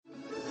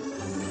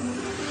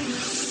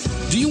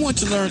Do you want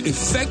to learn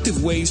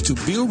effective ways to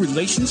build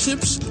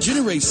relationships,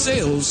 generate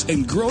sales,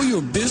 and grow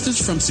your business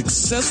from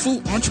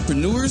successful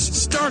entrepreneurs,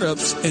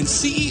 startups, and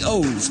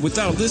CEOs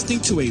without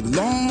listening to a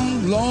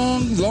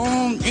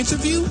long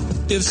interview?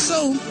 If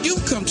so,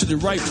 you've come to the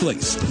right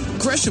place.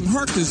 Gresham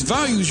Harkless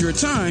values your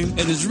time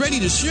and is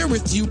ready to share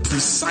with you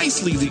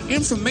precisely the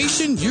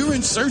information you're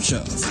in search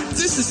of.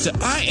 This is the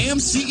I Am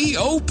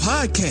CEO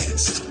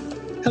podcast.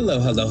 Hello.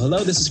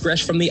 This is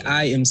Gresh from the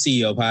I Am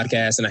CEO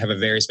podcast, and I have a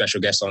very special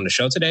guest on the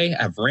show today.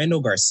 I have Randall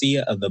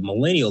Garcia of the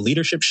Millennial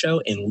Leadership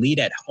Show and Lead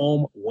at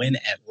Home, Win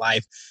at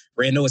Life.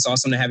 Randall, it's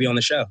awesome to have you on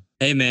the show.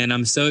 Hey, man,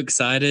 I'm so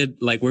excited.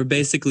 Like, we're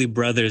basically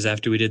brothers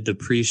after we did the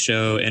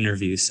pre-show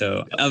interview.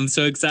 So I'm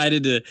so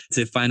excited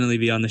to finally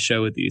be on the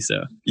show with you.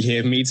 So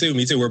yeah, me too.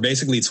 We're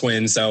basically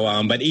twins. So,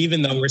 but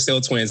even though we're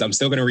still twins, I'm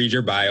still going to read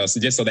your bio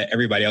just so that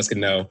everybody else can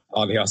know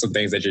all the awesome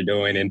things that you're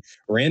doing. And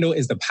Randall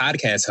is the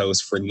podcast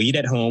host for Lead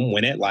at Home,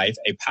 Win at Life,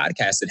 a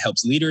podcast that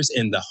helps leaders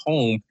in the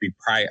home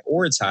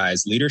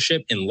prioritize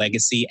leadership and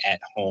legacy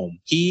at home.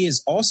 He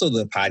is also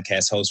the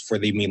podcast host for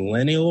the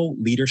Millennial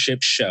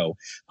Leadership Show,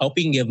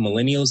 helping give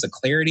millennials the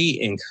clarity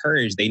and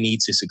courage they need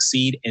to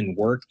succeed in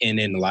work and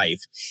in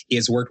life. He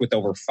has worked with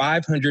over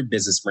 500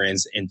 business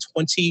friends in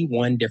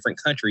 21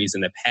 different countries in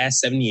the past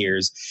 7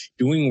 years,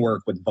 doing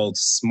work with both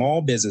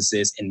small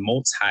businesses and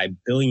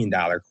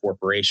multi-billion-dollar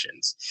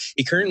corporations.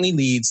 He currently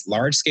leads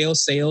large-scale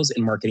sales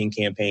and marketing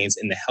campaigns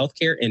in the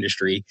healthcare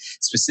industry,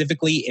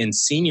 specifically in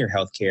senior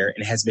healthcare,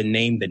 and has been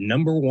named the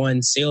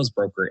 #1 sales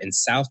broker in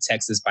South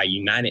Texas by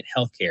United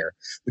Healthcare,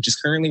 which is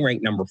currently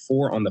ranked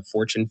 #4 on the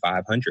Fortune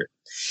 500.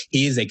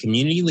 He is a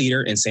community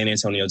leader in San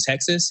Antonio,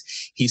 Texas.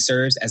 He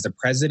serves as the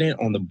president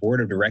on the board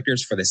of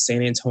directors for the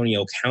San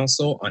Antonio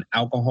Council on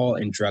Alcohol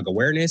and Drug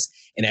Awareness.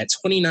 And at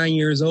 29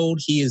 years old,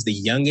 he is the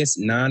youngest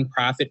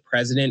nonprofit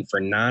president for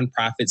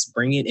nonprofits,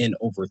 bringing in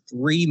over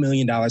 $3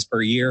 million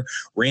per year.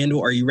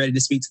 Randall, are you ready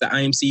to speak to the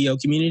I Am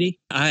CEO community?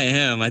 I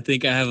am. I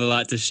think I have a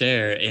lot to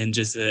share in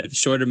just a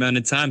short amount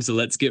of time. So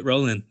let's get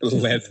rolling.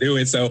 Let's do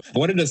it. So I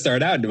wanted to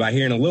start out by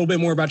hearing a little bit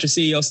more about your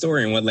CEO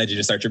story and what led you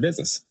to start your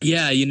business.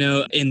 Yeah,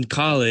 in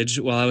college,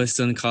 while I was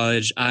still in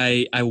college,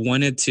 I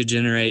wanted to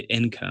generate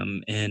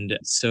income. And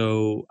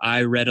so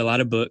I read a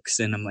lot of books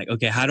and I'm like,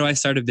 okay, how do I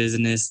start a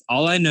business?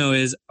 All I know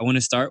is I want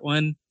to start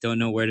one, don't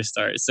know where to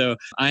start. So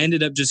I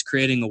ended up just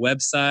creating a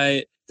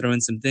website,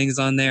 throwing some things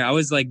on there. I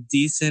was like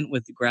decent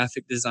with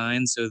graphic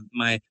design. So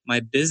my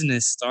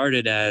business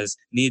started as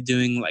me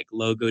doing like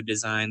logo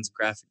designs,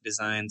 graphic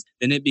designs.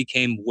 Then it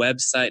became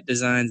website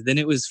designs. Then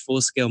it was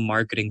full scale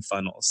marketing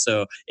funnels.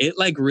 So it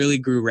like really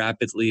grew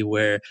rapidly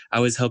where I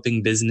was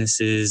helping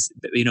businesses,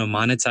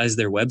 monetize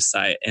their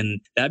website.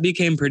 And that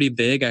became pretty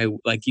big.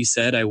 Like you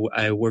said,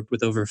 I worked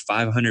with over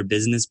 500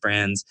 business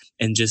brands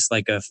in just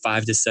like a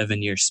 5 to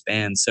 7 year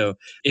span. So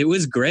it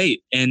was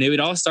great. And it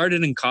all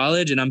started in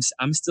college and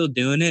I'm still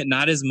doing it,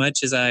 not as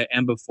much as I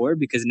am before,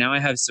 because now I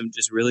have some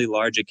just really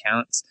large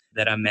accounts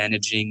that I'm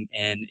managing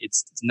and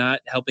it's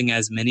not helping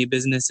as many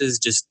businesses,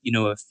 just,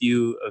 a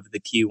few of the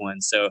key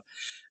ones. So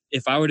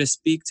if I were to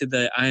speak to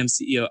the I Am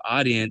CEO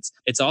audience,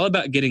 it's all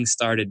about getting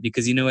started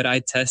because you know what? I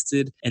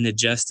tested and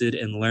adjusted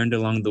and learned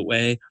along the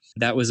way.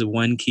 That was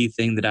one key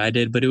thing that I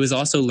did, but it was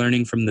also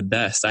learning from the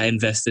best. I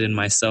invested in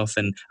myself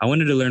and I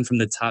wanted to learn from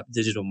the top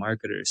digital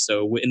marketers.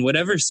 So in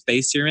whatever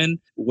space you're in,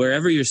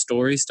 wherever your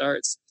story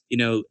starts,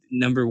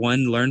 number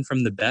one, learn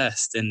from the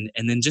best and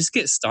then just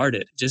get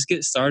started. Just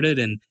get started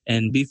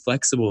and be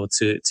flexible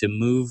to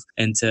move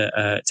and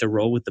to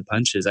roll with the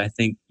punches. I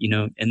think,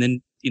 and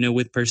then,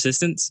 with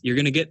persistence, you're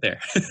going to get there.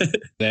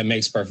 That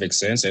makes perfect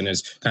sense. And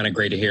it's kind of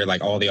great to hear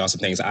like all the awesome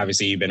things.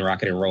 Obviously, you've been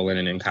rocking and rolling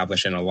and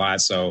accomplishing a lot.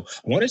 So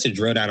I wanted to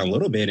drill down a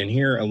little bit and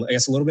hear, a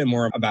little bit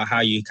more about how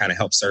you kind of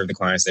help serve the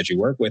clients that you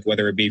work with,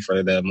 whether it be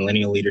for the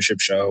Millennial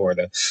Leadership Show or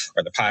the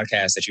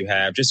podcast that you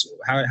have. Just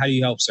how do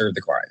you help serve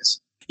the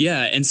clients?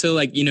 Yeah. And so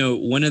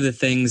one of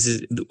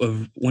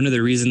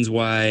the reasons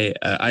why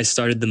I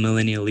started the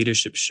Millennial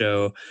Leadership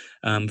Show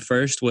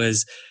first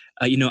was,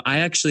 I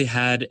actually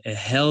had a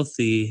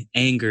healthy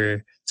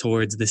anger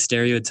towards the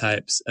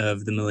stereotypes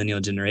of the millennial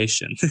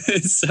generation.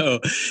 So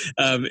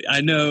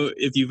I know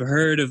if you've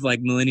heard of like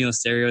millennial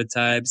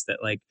stereotypes that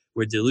like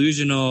we're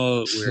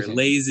delusional, we're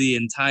lazy,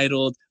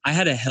 entitled. I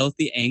had a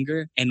healthy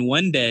anger. And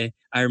one day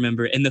I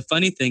remember, and the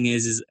funny thing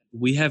is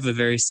we have a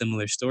very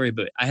similar story,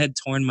 but I had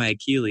torn my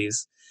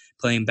Achilles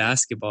playing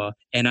basketball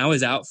and I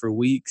was out for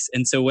weeks.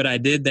 And so what I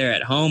did there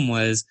at home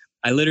was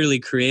I literally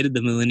created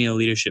the Millennial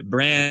Leadership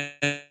brand,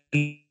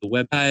 the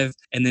website,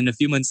 and then a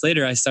few months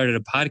later, I started a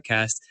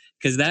podcast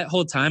because that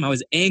whole time I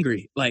was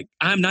angry. Like,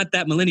 I'm not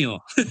that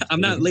millennial.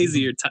 I'm not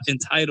lazy or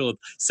entitled.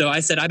 So I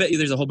said, I bet you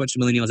there's a whole bunch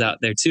of millennials out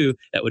there too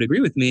that would agree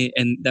with me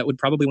and that would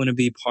probably want to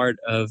be part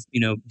of,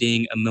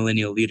 being a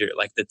millennial leader,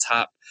 like the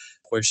top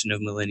portion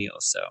of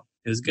millennials. So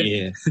it was good.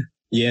 Yeah.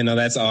 Yeah, no,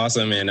 that's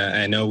awesome. And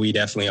I know we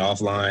definitely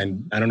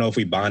offline, I don't know if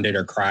we bonded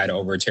or cried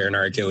over tearing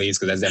our Achilles,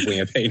 because that's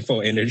definitely a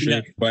painful industry.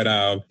 Yeah. But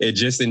it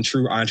just in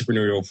true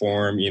entrepreneurial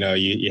form,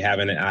 you have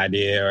an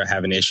idea or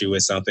have an issue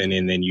with something,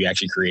 and then you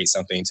actually create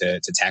something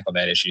to tackle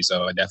that issue.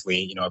 So I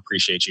definitely,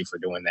 appreciate you for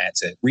doing that,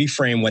 to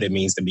reframe what it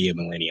means to be a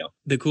millennial.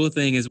 The cool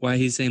thing is why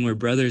he's saying we're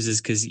brothers is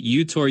because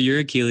you tore your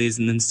Achilles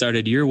and then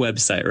started your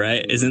website,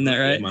 right? Isn't that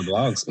right? My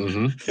blogs.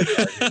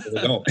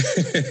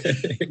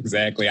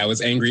 Exactly. I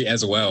was angry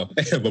as well,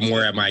 but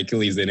more at my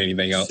Achilles than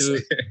anything else. So,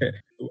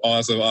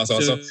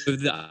 awesome. So if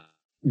the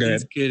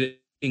audience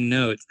taking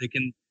notes, they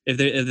can. If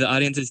the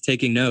audience is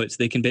taking notes,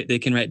 they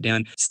can write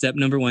down step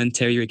number 1,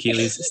 tear your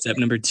Achilles. Step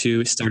number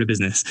 2, start a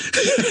business.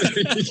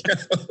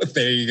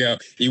 There you go.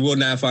 You will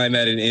not find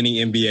that in any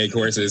MBA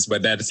courses,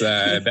 but that's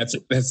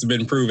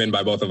been proven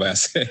by both of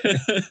us.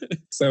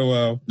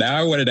 So now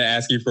I wanted to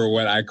ask you for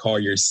what I call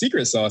your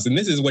secret sauce, and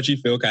this is what you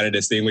feel kind of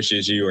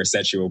distinguishes you or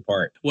sets you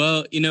apart.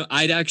 Well,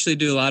 I'd actually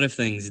do a lot of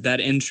things.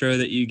 That intro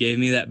that you gave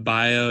me, that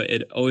bio,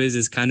 it always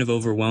is kind of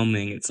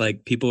overwhelming. It's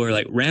like people are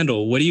like,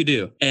 Randall, what do you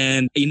do?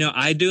 And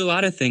I do a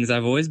lot of things.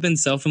 I've always been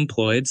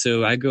self-employed.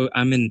 So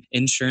I'm in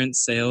insurance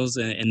sales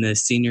in the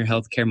senior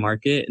healthcare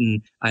market,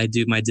 and I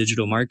do my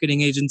digital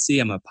marketing agency.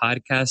 I'm a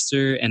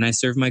podcaster, and I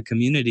serve my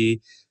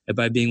community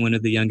by being one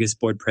of the youngest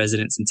board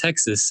presidents in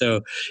Texas. So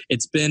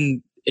it's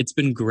been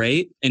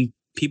great. And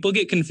people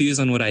get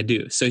confused on what I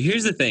do. So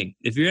here's the thing.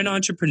 If you're an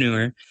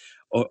entrepreneur,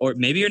 or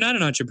maybe you're not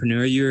an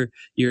entrepreneur, you're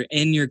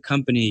in your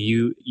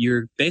company,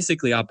 you're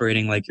basically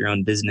operating like your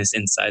own business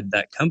inside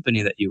that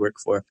company that you work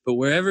for. But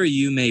wherever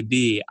you may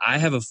be, I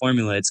have a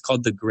formula. It's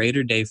called the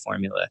Greater Day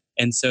Formula.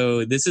 And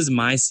so this is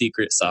my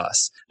secret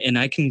sauce, and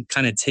I can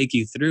kind of take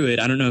you through it.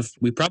 I don't know if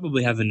we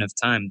probably have enough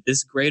time.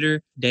 This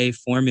Greater Day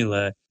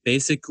Formula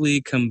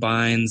basically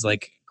combines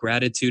like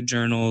gratitude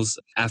journals,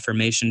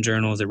 affirmation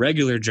journals, a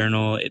regular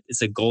journal.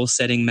 It's a goal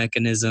setting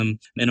mechanism,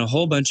 and a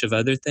whole bunch of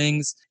other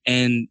things.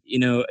 And,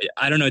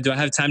 I don't know, do I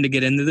have time to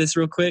get into this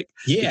real quick?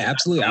 Yeah,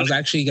 absolutely. I was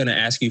actually going to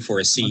ask you for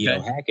a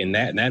CEO hack, and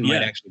that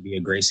might actually be a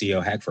great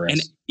CEO hack for us.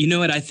 And you know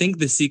what? I think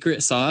the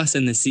secret sauce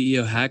and the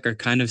CEO hack are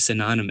kind of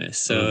synonymous.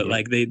 So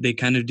like they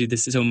kind of do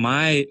this. So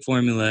my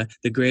formula,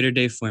 the Greater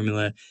Day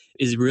Formula,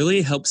 is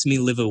really helps me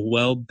live a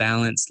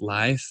well-balanced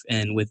life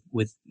and with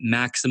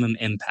maximum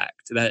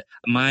impact. That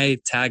my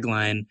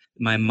tagline,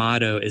 my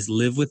motto is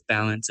live with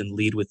balance and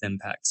lead with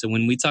impact. So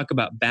when we talk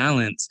about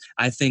balance,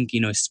 I think,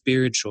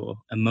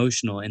 spiritual,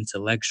 emotional,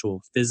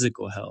 intellectual,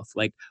 physical health,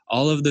 like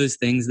all of those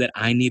things that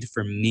I need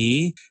for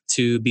me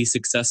to be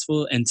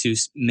successful and to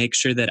make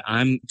sure that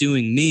I'm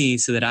doing me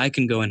so that I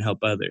can go and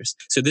help others.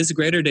 So this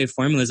Greater Day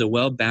Formula is a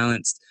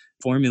well-balanced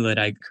formula that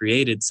I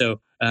created.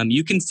 So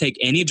you can take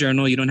any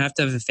journal. You don't have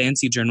to have a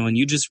fancy journal, and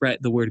you just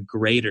write the word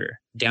greater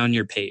down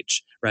your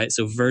page, right?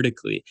 So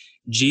vertically.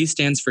 G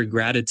stands for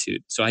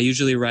gratitude. So I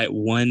usually write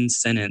 1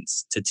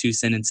 sentence to 2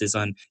 sentences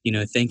on,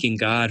 thanking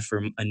God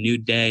for a new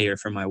day, or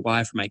for my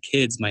wife, or my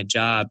kids, my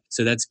job.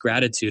 So that's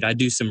gratitude. I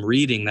do some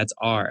reading. That's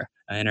R.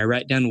 And I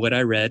write down what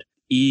I read.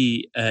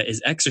 E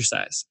is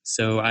exercise.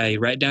 So I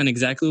write down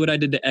exactly what I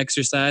did to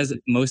exercise.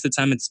 Most of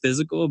the time it's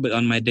physical, but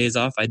on my days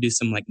off, I do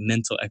some like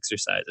mental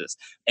exercises.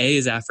 A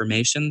is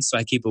affirmation. So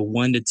I keep a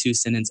 1 to 2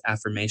 sentence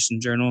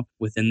affirmation journal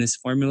within this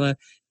formula.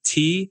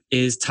 T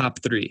is top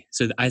 3.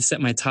 So I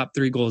set my top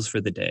 3 goals for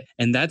the day.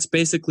 And that's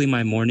basically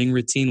my morning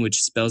routine, which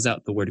spells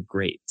out the word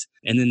great.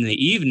 And then in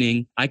the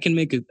evening, I can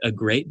make a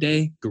great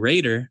day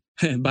greater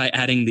by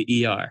adding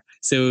the ER.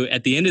 So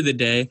at the end of the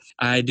day,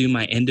 I do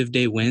my end of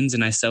day wins,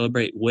 and I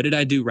celebrate what did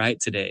I do right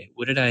today?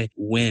 What did I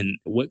win?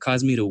 What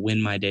caused me to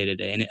win my day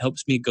today? And it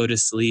helps me go to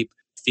sleep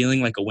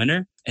feeling like a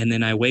winner. And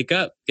then I wake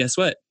up, guess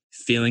what?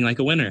 Feeling like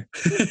a winner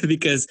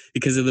because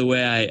of the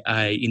way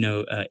I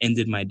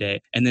ended my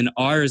day. And then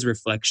R is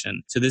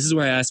reflection. So this is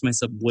where I ask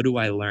myself, what do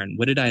I learn?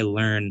 What did I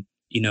learn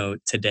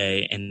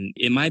today? And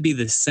it might be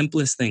the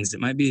simplest things. It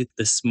might be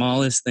the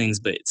smallest things,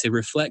 but to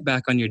reflect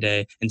back on your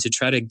day and to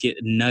try to get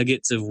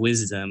nuggets of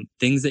wisdom,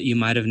 things that you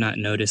might have not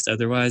noticed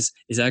otherwise,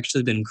 has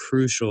actually been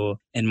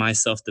crucial in my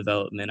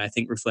self-development. I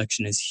think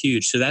reflection is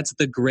huge. So that's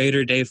the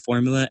Greater Day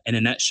Formula in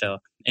a nutshell.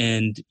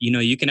 And,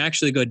 you can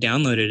actually go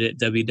download it at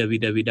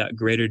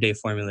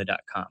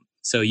www.greaterdayformula.com.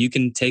 So you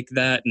can take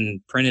that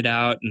and print it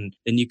out, and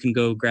then you can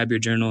go grab your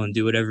journal and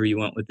do whatever you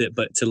want with it.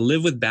 But to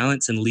live with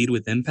balance and lead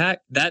with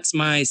impact, that's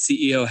my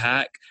CEO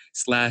hack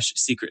 /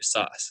 secret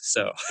sauce.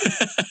 So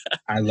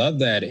I love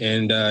that.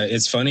 And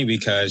it's funny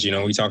because,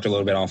 we talked a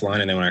little bit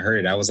offline, and then when I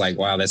heard it, I was like,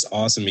 wow, that's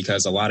awesome,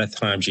 because a lot of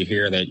times you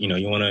hear that, you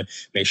want to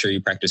make sure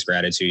you practice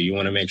gratitude. You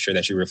want to make sure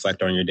that you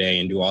reflect on your day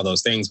and do all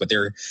those things. But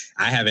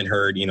I haven't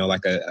heard,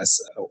 like a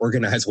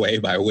organized way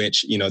by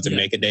which, to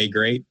make a day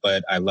great.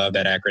 But I love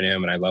that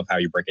acronym, and I love how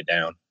you break it down.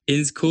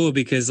 It's cool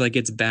because like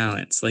it's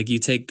balance. Like you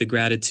take the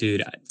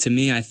gratitude. To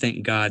me, I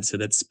thank God. So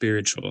that's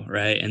spiritual,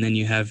 right? And then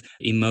you have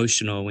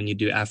emotional when you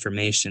do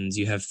affirmations.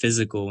 You have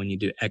physical when you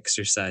do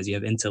exercise. You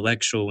have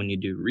intellectual when you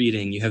do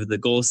reading. You have the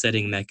goal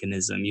setting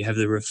mechanism. You have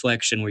the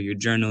reflection where you're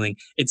journaling.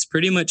 It's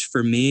pretty much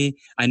for me.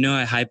 I know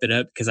I hype it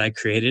up because I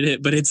created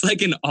it, but it's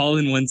like an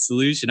all-in-one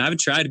solution. I've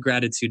tried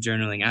gratitude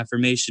journaling,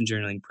 affirmation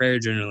journaling, prayer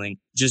journaling,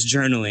 just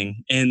journaling.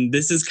 And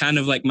this is kind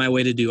of like my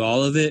way to do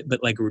all of it,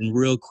 but like in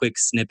real quick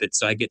snippets.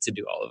 So I get to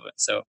do all of it.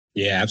 So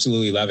yeah,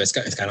 absolutely love it.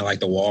 It's kind of like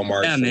the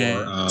Walmart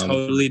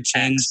totally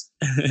changed.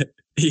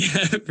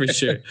 Yeah, for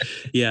sure.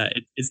 Yeah,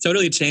 it's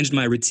totally changed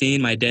my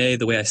routine, my day,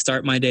 the way I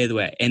start my day, the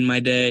way I end my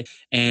day.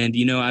 And,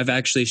 I've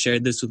actually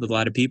shared this with a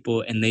lot of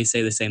people and they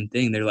say the same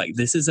thing. They're like,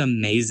 this is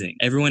amazing.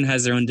 Everyone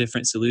has their own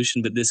different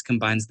solution, but this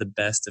combines the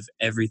best of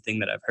everything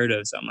that I've heard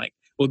of. So I'm like,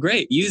 well,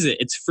 great, use it.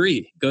 It's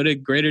free. Go to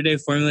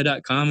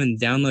greaterdayformula.com and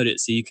download it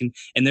so you can.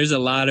 And there's a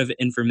lot of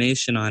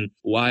information on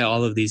why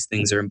all of these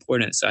things are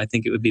important. So I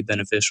think it would be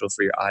beneficial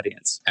for your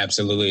audience.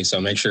 Absolutely.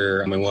 So make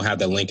sure, we'll have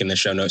the link in the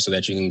show notes so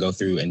that you can go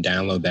through and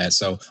download that.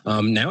 So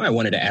now I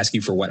wanted to ask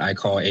you for what I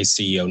call a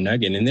CEO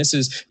nugget. And this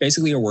is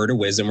basically a word of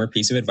wisdom or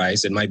piece of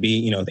advice. It might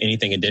be,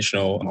 anything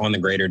additional on the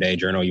Greater Day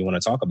Journal you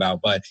want to talk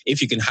about. But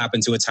if you can hop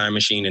into a time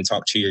machine and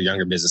talk to your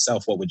younger business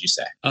self, what would you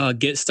say?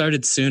 Get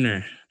started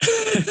sooner.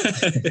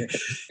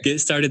 Get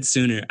started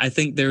sooner. I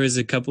think there was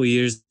a couple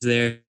years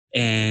there.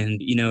 And,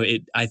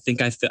 I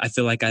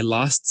feel like I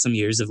lost some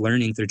years of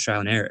learning through trial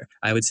and error.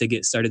 I would say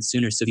get started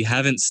sooner. So if you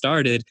haven't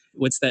started,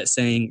 what's that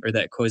saying or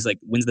that quote is like,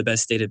 when's the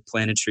best day to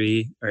plant a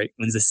tree? All right.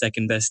 When's the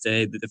second best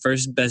day? The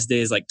first best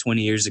day is like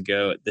 20 years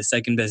ago. The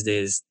second best day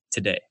is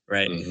today.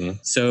 Right. Mm-hmm.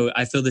 So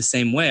I feel the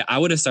same way. I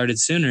would have started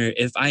sooner.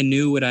 If I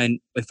knew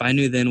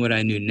then what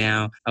I knew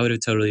now, I would have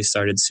totally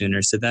started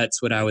sooner. So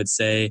that's what I would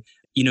say.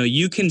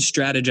 You can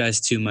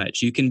strategize too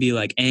much. You can be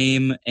like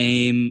aim,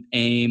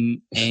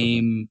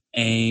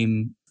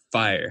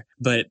 fire.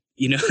 But,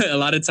 a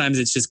lot of times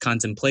it's just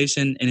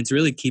contemplation and it's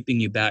really keeping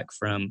you back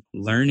from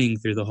learning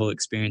through the whole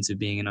experience of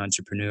being an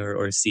entrepreneur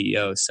or a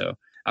CEO. So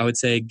I would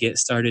say get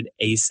started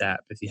ASAP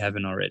if you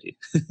haven't already.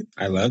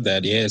 I love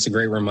that. Yeah, it's a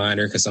great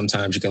reminder because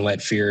sometimes you can let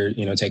fear,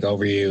 take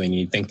over you and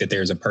you think that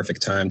there's a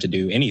perfect time to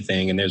do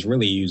anything and there's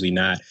really usually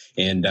not.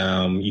 And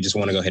you just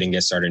want to go ahead and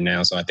get started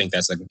now. So I think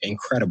that's an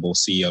incredible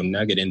CEO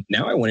nugget. And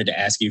now I wanted to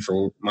ask you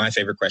for my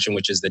favorite question,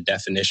 which is the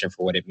definition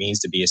for what it means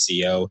to be a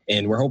CEO.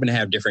 And we're hoping to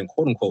have different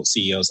quote unquote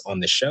CEOs on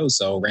the show.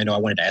 So Randall, I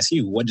wanted to ask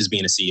you, what does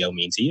being a CEO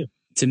mean to you?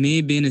 To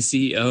me, being a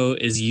CEO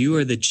is you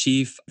are the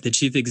chief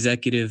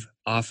executive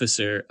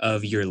officer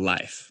of your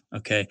life.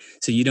 Okay.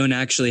 So you don't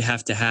actually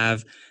have to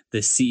have the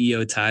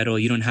CEO title.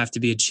 You don't have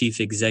to be a chief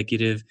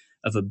executive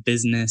of a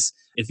business.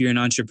 If you're an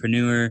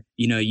entrepreneur,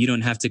 you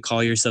don't have to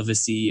call yourself a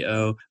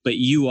CEO, but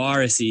you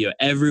are a CEO.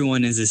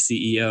 Everyone is a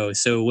CEO.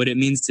 So what it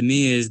means to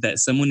me is that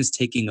someone is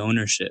taking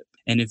ownership.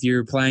 And if you're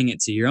applying it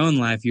to your own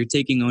life, you're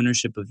taking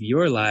ownership of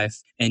your life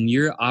and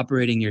you're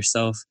operating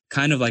yourself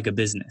kind of like a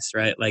business,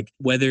 right? Like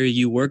whether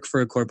you work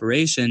for a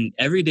corporation,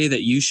 every day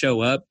that you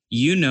show up,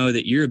 you know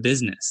that you're a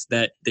business,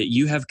 that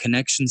you have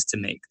connections to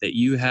make, that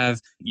you have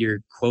your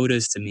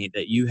quotas to meet,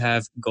 that you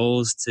have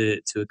goals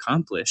to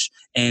accomplish.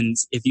 And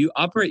if you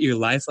operate your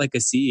life like a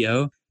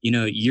CEO,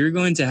 you're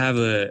going to have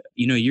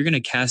you're going to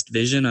cast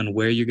vision on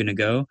where you're going to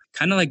go,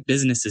 kind of like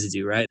businesses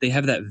do, right? They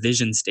have that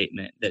vision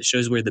statement that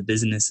shows where the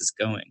business is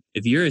going.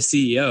 If you're a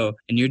CEO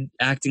and you're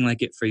acting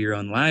like it for your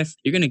own life,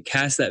 you're going to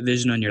cast that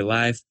vision on your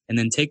life and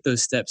then take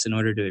those steps in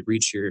order to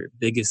reach your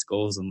biggest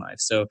goals in life.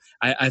 So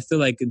I feel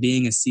like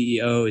being a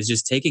CEO is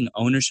just taking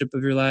ownership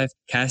of your life,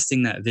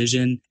 casting that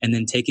vision, and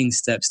then taking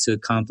steps to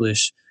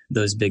accomplish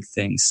those big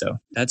things. So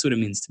that's what it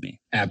means to me.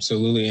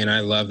 Absolutely. And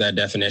I love that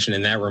definition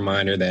and that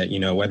reminder that,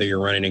 whether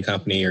you're running a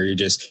company or you're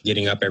just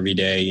getting up every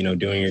day,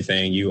 doing your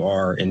thing, you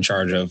are in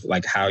charge of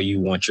like how you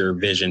want your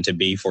vision to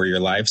be for your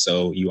life.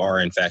 So you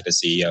are in fact a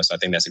CEO. So I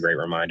think that's a great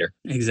reminder.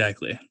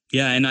 Exactly.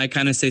 Yeah. And I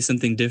kind of say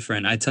something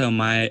different. I tell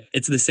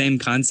it's the same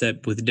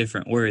concept with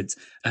different words.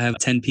 I have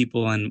 10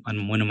 people on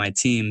one of my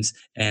teams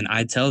and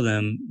I tell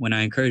them when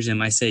I encourage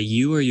them, I say,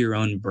 you are your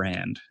own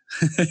brand.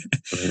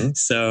 Mm-hmm.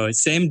 So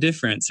same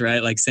difference,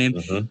 right? Like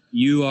mm-hmm.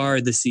 You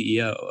are the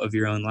CEO of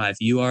your own life.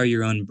 You are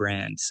your own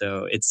brand.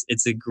 So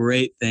it's a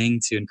great thing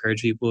to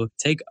encourage people,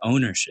 take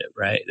ownership,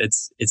 right?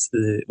 It's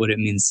what it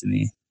means to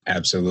me.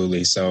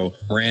 Absolutely. So,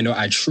 Randall,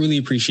 I truly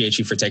appreciate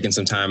you for taking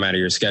some time out of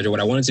your schedule. What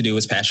I wanted to do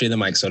was pass you the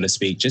mic, so to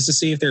speak, just to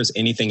see if there's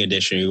anything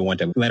additional you want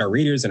to let our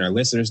readers and our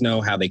listeners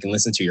know, how they can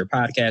listen to your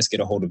podcast,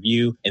 get a hold of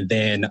you, and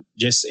then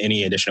just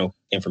any additional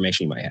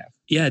information you might have.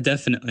 Yeah,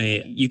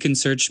 definitely. You can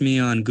search me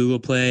on Google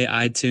Play,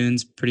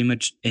 iTunes, pretty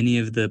much any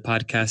of the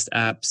podcast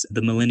apps.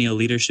 The Millennial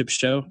Leadership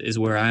Show is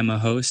where I'm a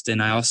host.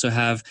 And I also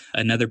have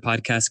another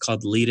podcast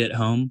called Lead at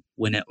Home,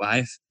 Win at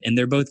Life. And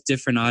they're both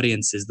different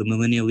audiences. The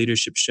Millennial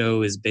Leadership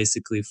Show is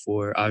basically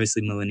for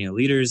obviously millennial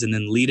leaders. And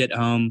then Lead at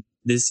Home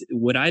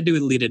What I do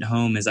with Lead at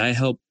Home is I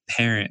help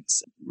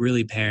parents,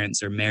 really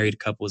parents or married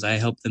couples. I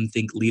help them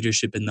think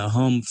leadership in the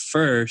home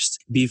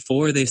first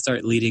before they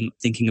start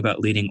thinking about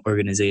leading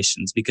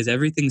organizations, because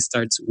everything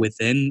starts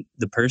within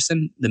the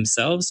person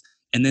themselves.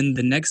 And then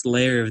the next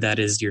layer of that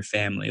is your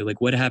family.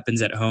 Like what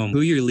happens at home,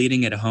 who you're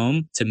leading at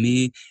home, to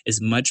me, is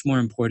much more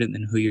important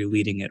than who you're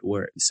leading at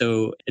work.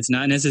 So it's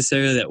not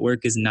necessarily that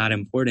work is not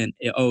important.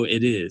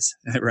 It is,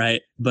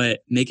 right? But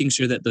making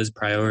sure that those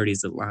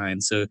priorities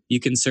align. So you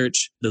can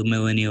search the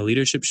Millennial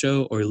Leadership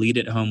Show or Lead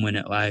at Home, Win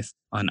at Life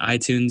on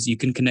iTunes. You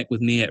can connect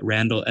with me at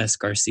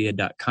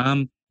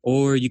randallsgarcia.com.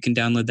 Or you can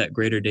download that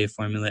Greater Day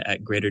Formula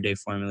at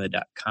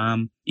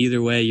greaterdayformula.com.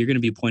 Either way, you're going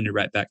to be pointed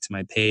right back to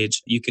my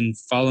page. You can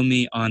follow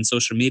me on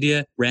social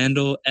media,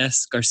 Randall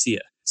S. Garcia.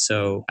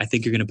 So I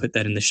think you're going to put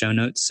that in the show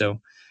notes. So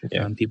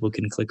people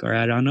can click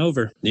right on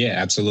over. Yeah,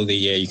 absolutely.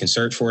 Yeah, you can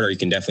search for it, or you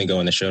can definitely go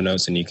in the show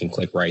notes and you can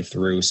click right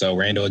through. So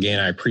Randall,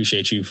 again, I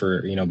appreciate you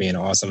for, being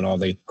awesome and all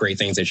the great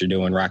things that you're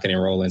doing, rocking and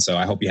rolling. So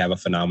I hope you have a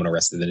phenomenal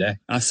rest of the day.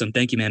 Awesome.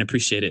 Thank you, man.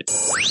 Appreciate it.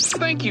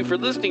 Thank you for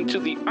listening to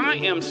the I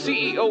Am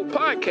CEO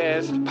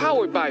podcast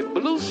powered by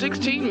Blue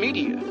 16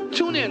 Media.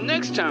 Tune in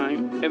next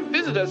time and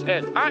visit us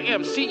at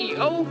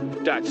imceo.co.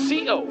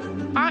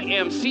 I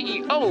Am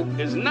CEO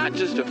is not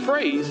just a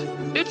phrase,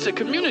 it's a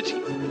community.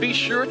 Be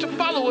sure to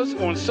follow us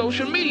on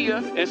social media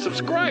and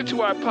subscribe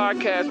to our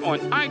podcast on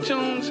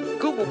iTunes,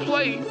 Google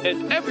Play,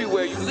 and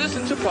everywhere you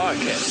listen to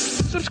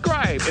podcasts.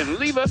 Subscribe and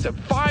leave us a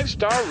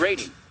 5-star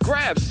rating.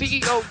 Grab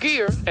CEO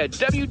Gear at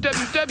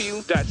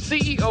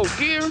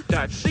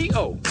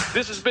www.ceogear.co.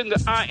 This has been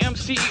the I Am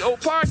CEO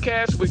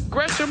podcast with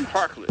Gresham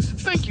Harkless.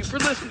 Thank you for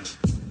listening.